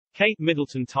Kate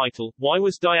Middleton title, Why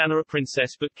was Diana a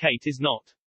princess but Kate is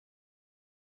not?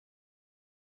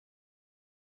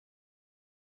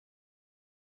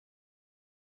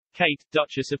 Kate,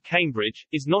 Duchess of Cambridge,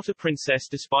 is not a princess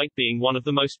despite being one of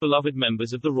the most beloved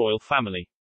members of the royal family.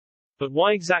 But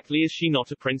why exactly is she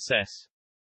not a princess?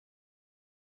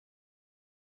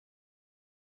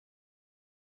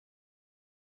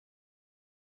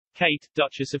 Kate,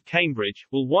 Duchess of Cambridge,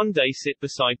 will one day sit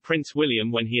beside Prince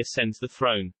William when he ascends the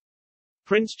throne.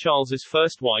 Prince Charles's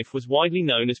first wife was widely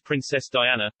known as Princess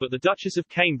Diana, but the Duchess of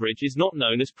Cambridge is not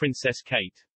known as Princess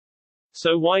Kate.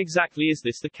 So why exactly is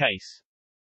this the case?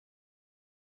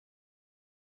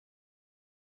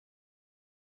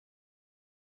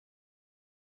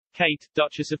 Kate,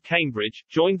 Duchess of Cambridge,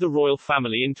 joined the royal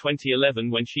family in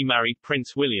 2011 when she married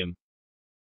Prince William.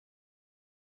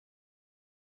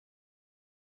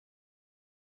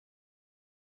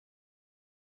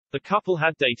 The couple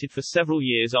had dated for several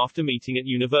years after meeting at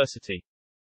university.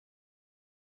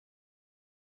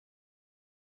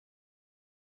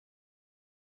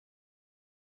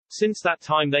 Since that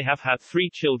time they have had 3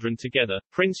 children together,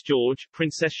 Prince George,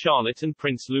 Princess Charlotte and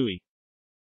Prince Louis.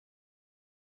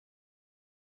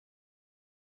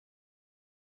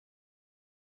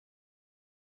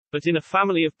 But in a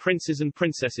family of princes and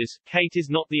princesses, Kate is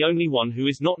not the only one who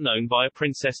is not known by a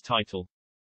princess title.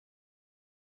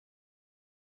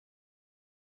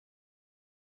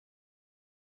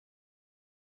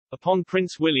 Upon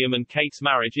Prince William and Kate's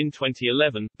marriage in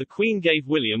 2011, the Queen gave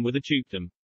William with a dukedom.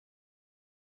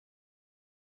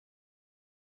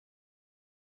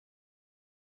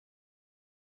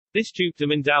 This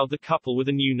dukedom endowed the couple with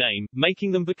a new name,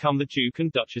 making them become the Duke and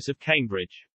Duchess of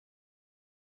Cambridge.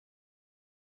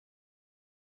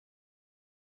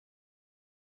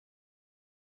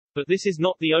 But this is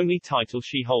not the only title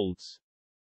she holds.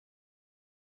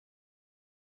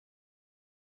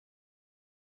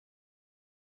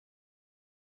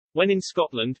 When in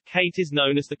Scotland, Kate is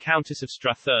known as the Countess of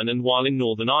Strathearn, and while in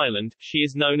Northern Ireland, she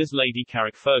is known as Lady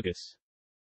Carrickfergus.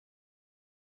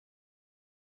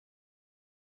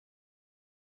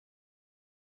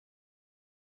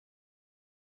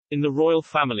 In the royal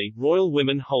family, royal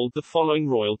women hold the following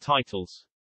royal titles.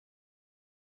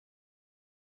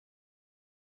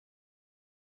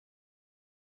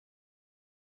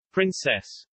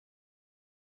 Princess,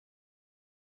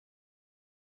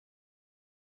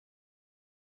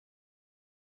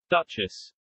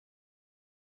 Duchess,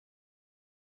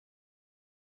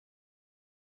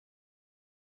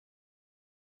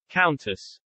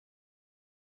 Countess,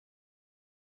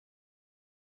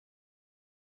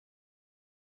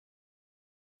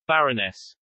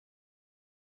 Baroness,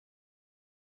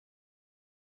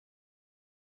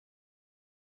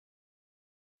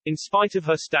 In spite of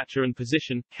her stature and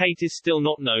position, Kate is still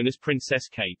not known as Princess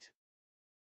Kate.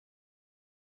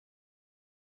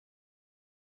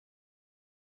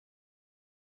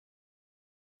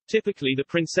 Typically the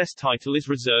princess title is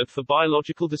reserved for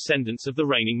biological descendants of the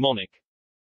reigning monarch.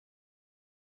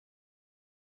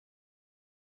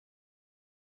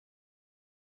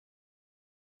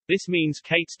 This means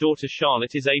Kate's daughter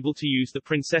Charlotte is able to use the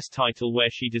princess title where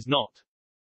she does not.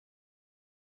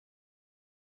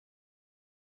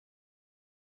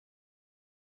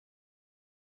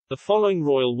 The following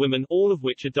royal women, all of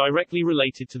which are directly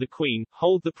related to the Queen,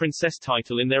 hold the princess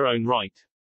title in their own right.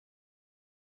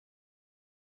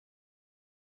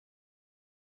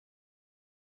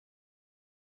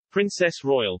 Princess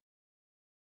Royal,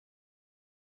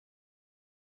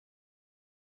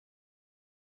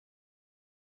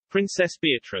 Princess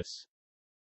Beatrice,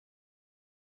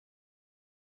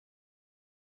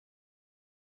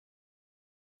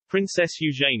 Princess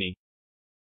Eugenie,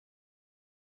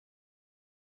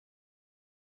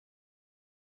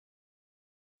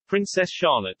 Princess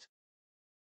Charlotte,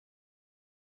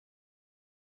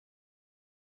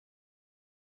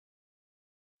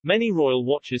 Many royal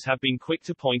watchers have been quick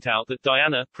to point out that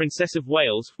Diana, Princess of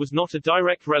Wales, was not a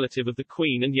direct relative of the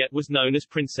Queen and yet was known as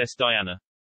Princess Diana.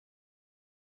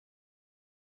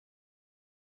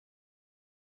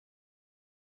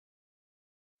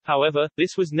 However,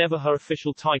 this was never her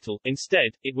official title.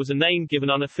 Instead, it was a name given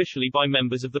unofficially by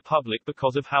members of the public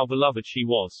because of how beloved she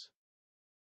was.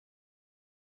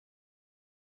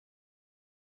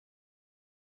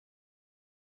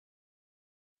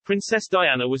 Princess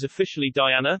Diana was officially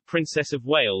Diana, Princess of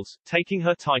Wales, taking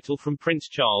her title from Prince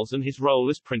Charles and his role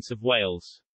as Prince of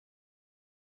Wales.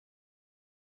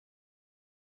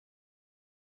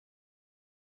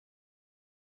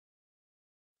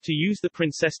 To use the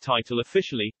princess title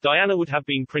officially, Diana would have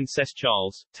been Princess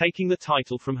Charles, taking the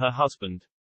title from her husband.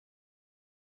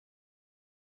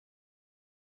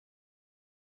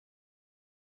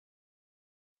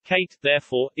 Kate,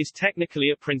 therefore, is technically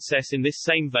a princess in this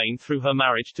same vein through her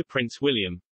marriage to Prince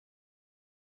William.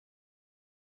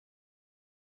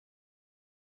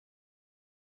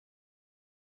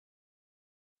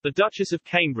 The Duchess of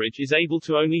Cambridge is able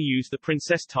to only use the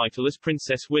princess title as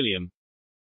Princess William.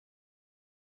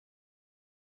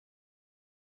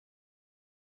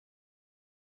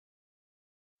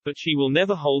 But she will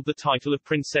never hold the title of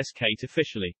Princess Kate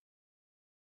officially.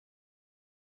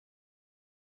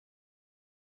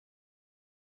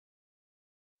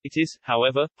 It is,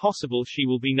 however, possible she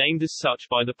will be named as such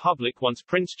by the public once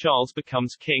Prince Charles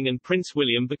becomes king and Prince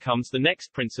William becomes the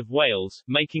next Prince of Wales,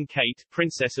 making Kate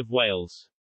Princess of Wales.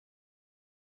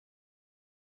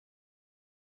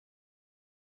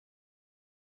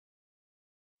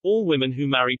 All women who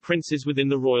marry princes within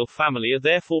the royal family are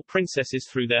therefore princesses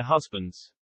through their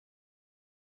husbands.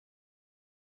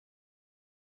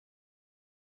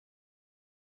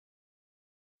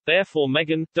 Therefore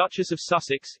Meghan, Duchess of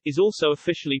Sussex, is also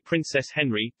officially Princess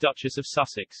Henry, Duchess of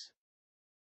Sussex.